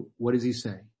 22, what does he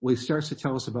say? Well, he starts to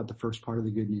tell us about the first part of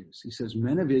the good news. He says,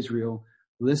 men of Israel,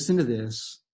 listen to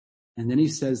this. And then he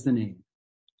says the name,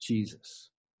 Jesus.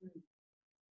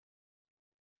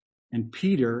 And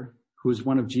Peter, who is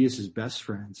one of Jesus' best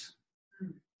friends,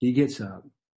 he gets up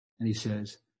and he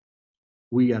says,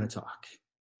 we got to talk.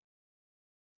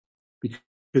 Because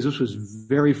this was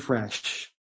very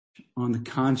fresh on the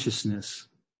consciousness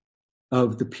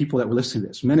of the people that were listening to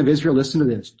this. Men of Israel, listen to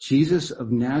this. Jesus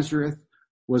of Nazareth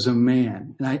was a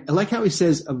man. And I like how he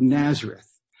says of Nazareth,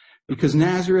 because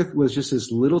Nazareth was just this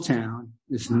little town,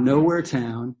 this nowhere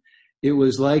town. It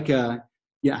was like like a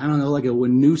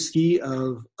Winooski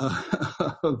of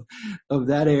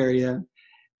that area.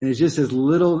 And it's just this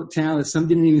little town that some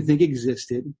didn't even think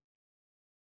existed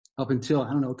up until,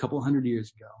 a couple hundred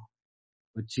years ago.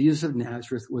 But Jesus of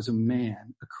Nazareth was a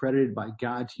man accredited by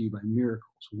God to you by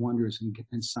miracles, wonders,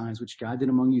 and signs, which God did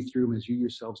among you through him, as you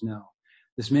yourselves know.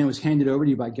 This man was handed over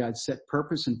to you by God's set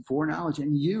purpose and foreknowledge,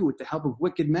 and you, with the help of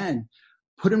wicked men,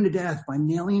 put him to death by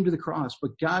nailing him to the cross.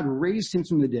 But God raised him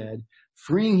from the dead,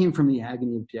 freeing him from the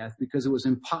agony of death, because it was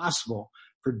impossible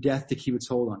for death to keep its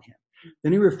hold on him.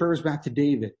 Then he refers back to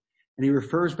David, and he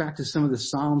refers back to some of the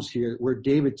Psalms here where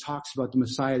David talks about the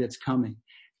Messiah that's coming.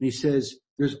 And he says,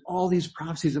 there's all these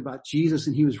prophecies about Jesus,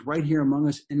 and he was right here among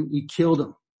us, and we killed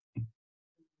him.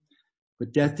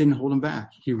 But death didn't hold him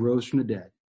back. He rose from the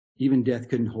dead. Even death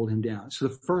couldn't hold him down. So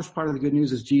the first part of the good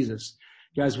news is Jesus.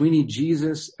 Guys, we need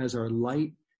Jesus as our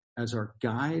light, as our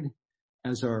guide,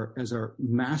 as our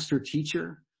master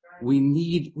teacher. We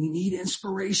need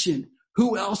inspiration.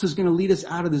 Who else is going to lead us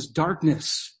out of this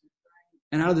darkness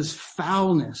and out of this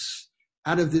foulness,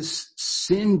 out of this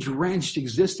sin-drenched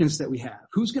existence that we have?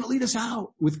 Who's going to lead us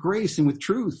out with grace and with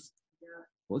truth?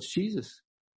 Well, it's Jesus.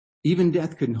 Even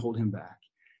death couldn't hold him back.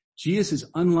 Jesus is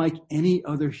unlike any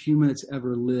other human that's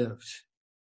ever lived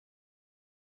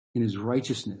in his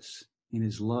righteousness, in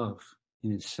his love,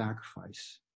 in his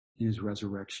sacrifice, in his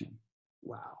resurrection.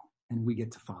 Wow. And we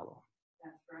get to follow.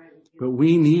 That's right. But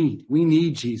we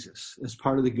need Jesus as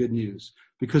part of the good news,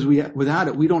 because without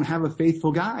it, we don't have a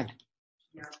faithful guide.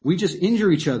 Yeah. We just injure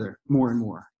each other more and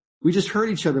more. We just hurt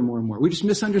each other more and more. We just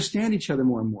misunderstand each other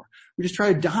more and more. We just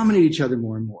try to dominate each other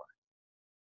more and more.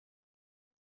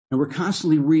 And we're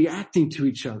constantly reacting to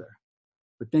each other.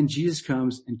 But then Jesus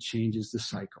comes and changes the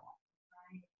cycle.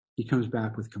 He comes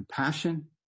back with compassion,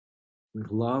 with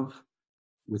love,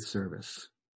 with service,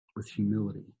 with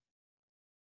humility.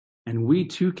 And we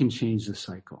too can change the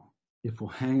cycle if we'll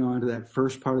hang on to that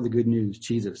first part of the good news,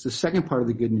 Jesus. The second part of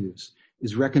the good news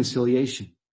is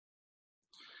reconciliation.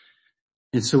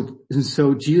 And so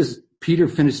Peter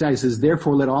finished that. He says,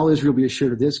 therefore let all Israel be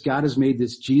assured of this. God has made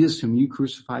this Jesus whom you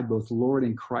crucified, both Lord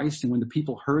and Christ. And when the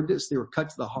people heard this, they were cut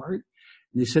to the heart.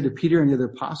 And they said to Peter and the other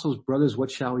apostles, brothers,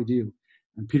 what shall we do?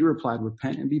 And Peter replied,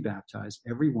 repent and be baptized,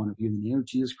 every one of you, in the name of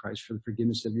Jesus Christ, for the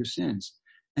forgiveness of your sins.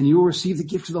 And you will receive the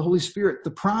gift of the Holy Spirit.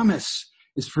 The promise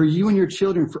is for you and your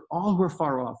children, for all who are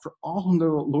far off, for all whom the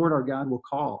Lord our God will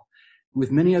call.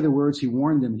 With many other words, he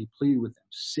warned them and he pleaded with them,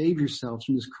 save yourselves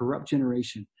from this corrupt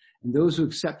generation. And those who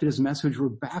accepted his message were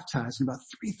baptized, and about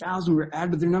 3,000 were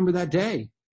added to their number that day.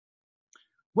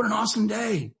 What an awesome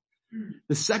day.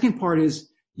 The second part is,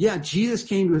 Jesus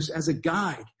came to us as a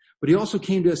guide, but he also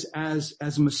came to us as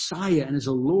a Messiah and as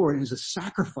a Lord and as a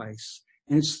sacrifice.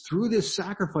 And it's through this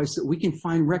sacrifice that we can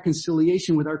find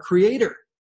reconciliation with our Creator,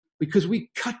 because we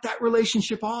cut that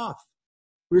relationship off.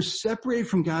 We're separated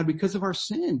from God because of our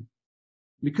sin,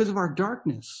 because of our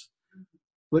darkness.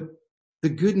 But the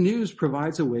good news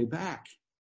provides a way back.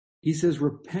 He says,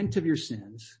 repent of your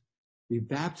sins, be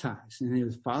baptized in the name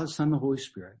of the Father, Son, and the Holy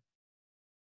Spirit.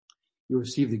 You'll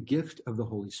receive the gift of the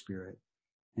Holy Spirit,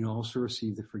 and you'll also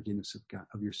receive the forgiveness of God,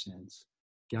 of your sins.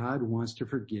 God wants to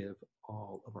forgive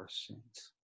all of our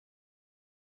sins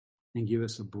and give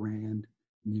us a brand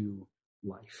new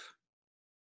life.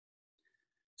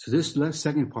 So this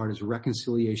second part is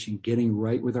reconciliation, getting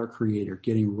right with our Creator,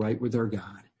 getting right with our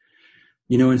God.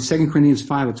 You know, in 2 Corinthians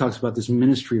 5, it talks about this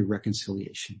ministry of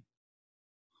reconciliation,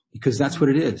 because that's what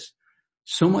it is.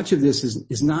 So much of this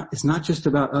is not just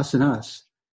about us and us.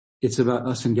 It's about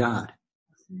us and God.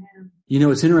 You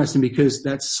know, it's interesting because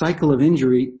that cycle of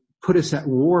injury put us at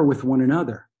war with one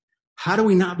another. How do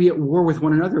we not be at war with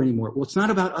one another anymore? Well, it's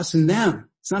not about us and them.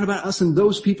 It's not about us and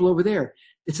those people over there.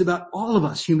 It's about all of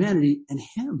us, humanity and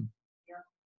him. Yeah.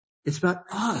 It's about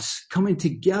us coming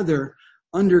together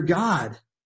under God,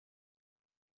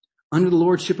 under the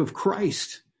lordship of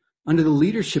Christ, under the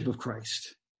leadership of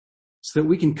Christ, so that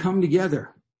we can come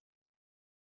together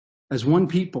as one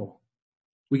people.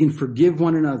 We can forgive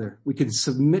one another. We can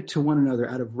submit to one another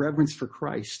out of reverence for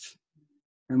Christ.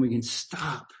 And we can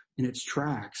stop in its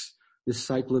tracks this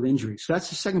cycle of injury. So that's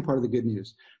the second part of the good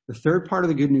news. The third part of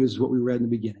the good news is what we read in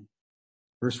the beginning.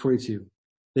 Verse 42.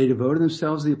 They devoted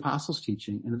themselves to the apostles'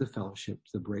 teaching and to the fellowship,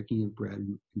 to the breaking of bread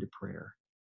and to prayer.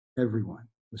 Everyone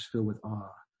was filled with awe,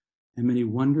 and many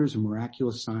wonders and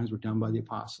miraculous signs were done by the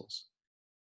apostles.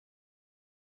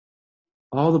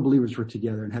 All the believers were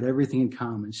together and had everything in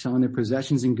common. Selling their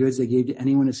possessions and goods, they gave to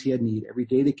anyone as he had need. Every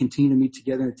day they continued to meet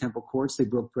together in the temple courts. They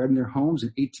broke bread in their homes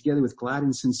and ate together with glad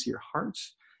and sincere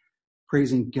hearts,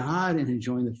 praising God and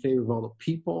enjoying the favor of all the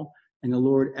people. And the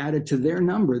Lord added to their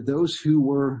number those who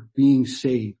were being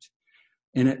saved.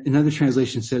 And another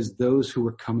translation says those who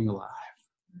were coming alive.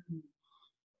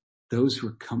 Those who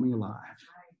are coming alive.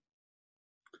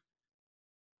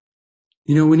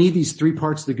 You know, we need these three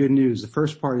parts of the good news. The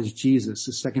first part is Jesus.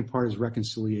 The second part is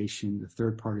reconciliation. The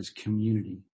third part is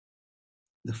community.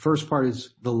 The first part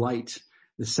is the light.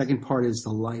 The second part is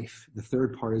the life. The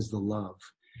third part is the love.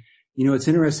 You know, it's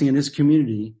interesting in this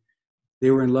community,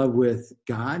 they were in love with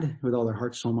God with all their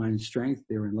heart, soul, mind, and strength.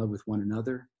 They were in love with one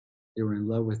another. They were in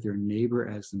love with their neighbor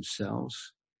as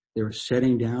themselves. They were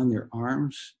setting down their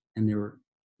arms, and they were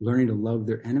learning to love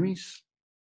their enemies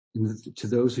and to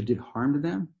those who did harm to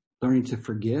them, learning to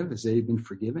forgive as they've been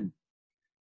forgiven.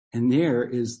 And there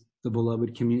is the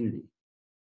beloved community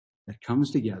that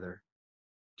comes together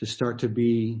to start to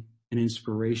be an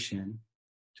inspiration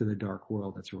to the dark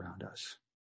world that's around us.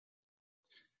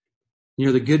 You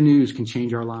know, the good news can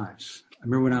change our lives. I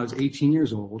remember when I was 18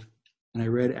 years old and I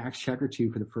read Acts chapter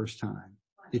 2 for the first time.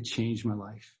 It changed my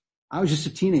life. I was just a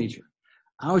teenager.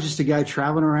 I was just a guy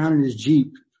traveling around in his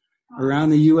Jeep around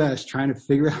the U.S. trying to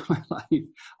figure out my life.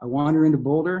 I wandered into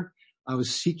Boulder. I was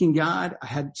seeking God. I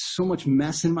had so much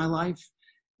mess in my life.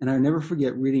 And I'll never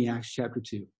forget reading Acts chapter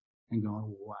 2 and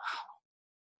going, wow,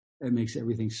 that makes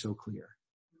everything so clear.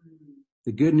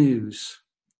 The good news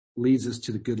leads us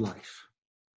to the good life.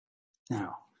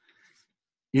 Now,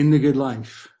 in the good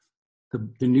life,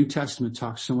 the New Testament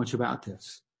talks so much about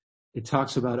this. It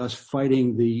talks about us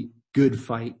fighting the good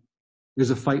fight. There's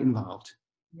a fight involved.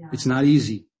 Yeah. It's not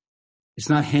easy. It's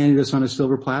not handed us on a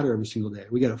silver platter every single day.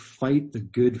 We got to fight the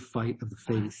good fight of the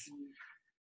faith.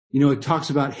 You know, it talks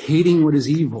about hating what is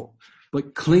evil,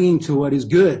 but clinging to what is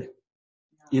good.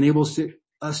 It enables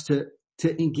us to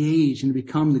engage and to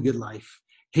become the good life.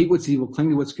 Hate what's evil, cling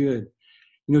to what's good.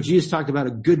 You know, Jesus talked about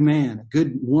a good man, a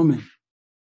good woman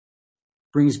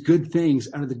brings good things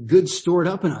out of the good stored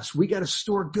up in us. We got to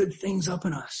store good things up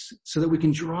in us so that we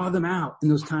can draw them out in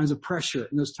those times of pressure,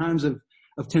 in those times of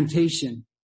temptation.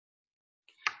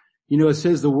 You know, it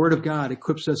says the word of God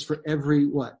equips us for every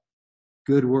what?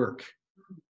 Good work.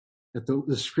 That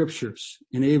the scriptures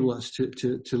enable us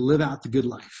to live out the good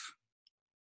life.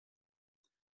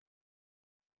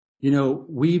 You know,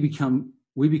 we become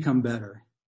better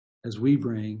as we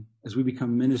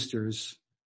become ministers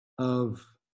of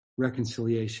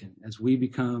reconciliation, as we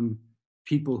become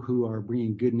people who are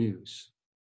bringing good news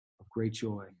of great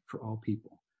joy for all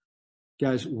people.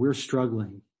 Guys, we're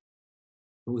struggling,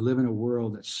 but we live in a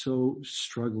world that's so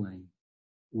struggling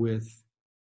with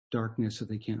darkness that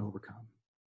they can't overcome.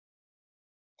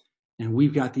 And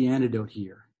we've got the antidote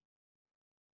here.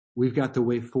 We've got the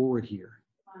way forward here.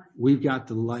 We've got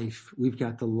the life. We've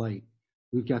got the light.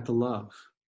 We've got the love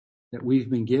that we've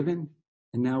been given,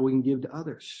 and now we can give to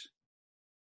others.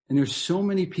 And there's so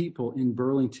many people in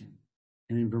Burlington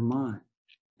and in Vermont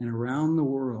and around the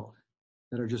world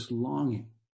that are just longing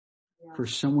for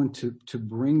someone to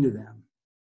bring to them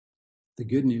the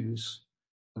good news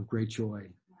of great joy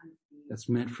that's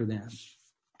meant for them.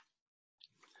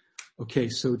 Okay,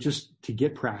 so just to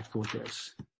get practical with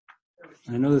this,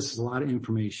 I know this is a lot of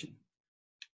information,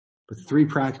 but 3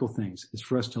 practical things is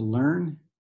for us to learn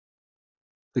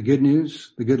the good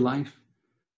news, the good life,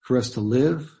 for us to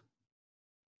live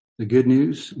the good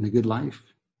news and the good life,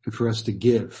 and for us to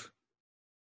give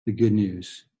the good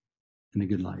news and the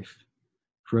good life,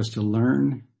 for us to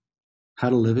learn how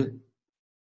to live it,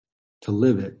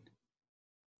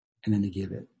 and then to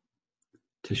give it,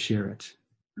 to share it.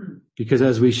 Because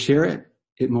as we share it,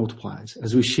 it multiplies.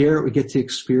 As we share it, we get to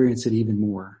experience it even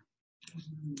more.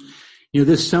 You know,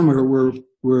 this summer we're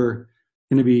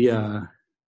going to be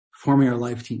forming our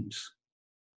life teams.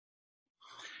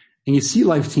 And you see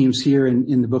life teams here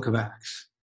in the book of Acts.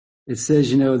 It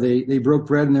says, they broke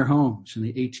bread in their homes and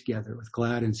they ate together with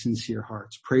glad and sincere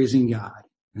hearts, praising God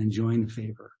and enjoying the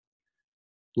favor.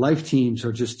 Life teams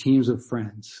are just teams of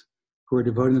friends who are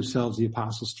devoting themselves to the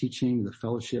apostles' teaching, the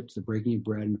fellowship, to the breaking of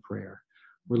bread and prayer.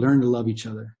 We're learning to love each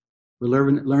other. We're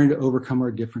learning to overcome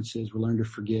our differences. We're learning to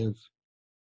forgive.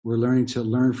 We're learning to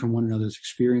learn from one another's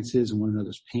experiences and one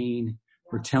another's pain.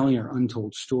 We're telling our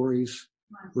untold stories.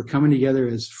 We're coming together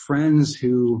as friends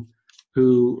who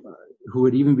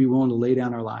would even be willing to lay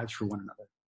down our lives for one another.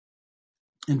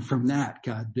 And from that,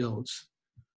 God builds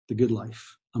the good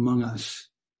life among us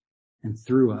and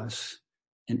through us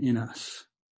and in us.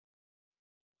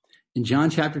 In John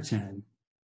chapter 10,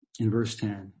 in verse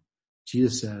 10,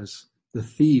 Jesus says, the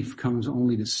thief comes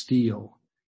only to steal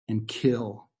and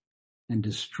kill and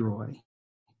destroy.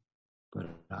 But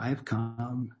I have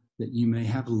come that you may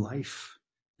have life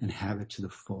and have it to the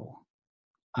full.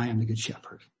 I am the good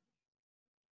shepherd.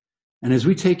 And as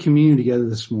we take communion together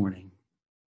this morning,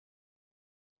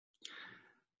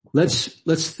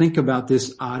 let's think about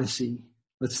this odyssey.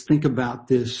 Let's think about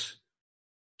this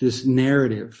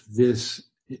narrative, this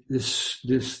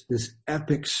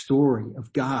epic story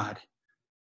of God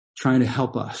trying to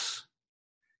help us,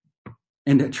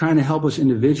 and trying to help us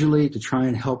individually, to try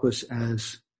and help us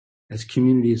as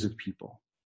communities of people,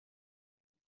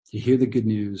 to hear the good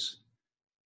news,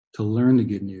 to learn the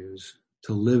good news,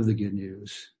 to live the good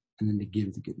news, and then to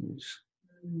give the good news.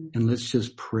 And let's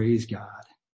just praise God.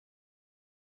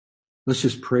 Let's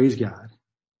just praise God.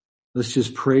 Let's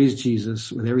just praise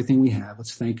Jesus with everything we have.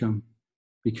 Let's thank him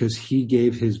because he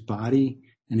gave his body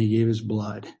and he gave his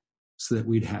blood so that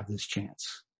we'd have this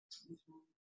chance.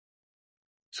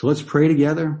 So let's pray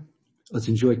together. Let's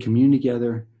enjoy communion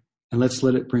together, and let's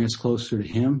let it bring us closer to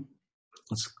him.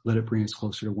 Let's let it bring us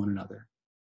closer to one another.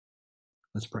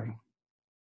 Let's pray.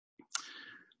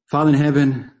 Father in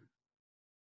heaven,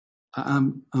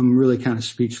 I'm really kind of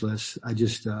speechless. I'm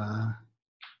just so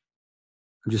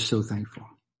thankful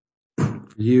for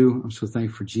you. I'm so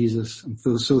thankful for Jesus. I'm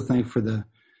so thankful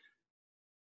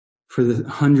for the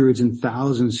hundreds and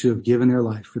thousands who have given their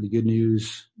life for the good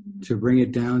news, to bring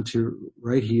it down to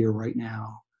right here, right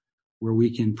now, where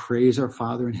we can praise our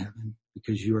Father in heaven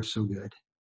because you are so good.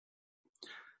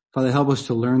 Father, help us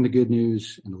to learn the good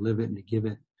news and to live it and to give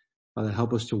it. Father,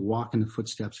 help us to walk in the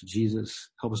footsteps of Jesus.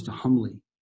 Help us to humbly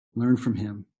learn from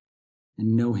him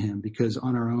and know him, because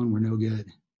on our own, we're no good.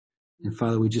 And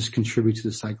Father, we just contribute to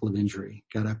the cycle of injury.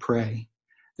 God, I pray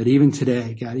that even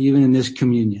today, God, even in this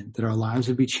communion, that our lives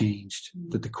would be changed,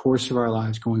 that the course of our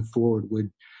lives going forward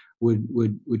would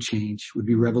change, would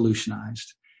be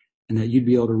revolutionized, and that you'd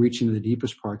be able to reach into the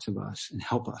deepest parts of us and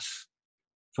help us,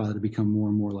 Father, to become more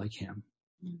and more like him.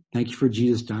 Thank you for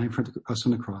Jesus dying for us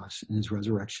on the cross and his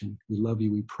resurrection. We love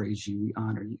you. We praise you. We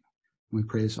honor you. And we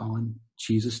pray this all in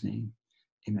Jesus' name.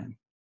 Amen.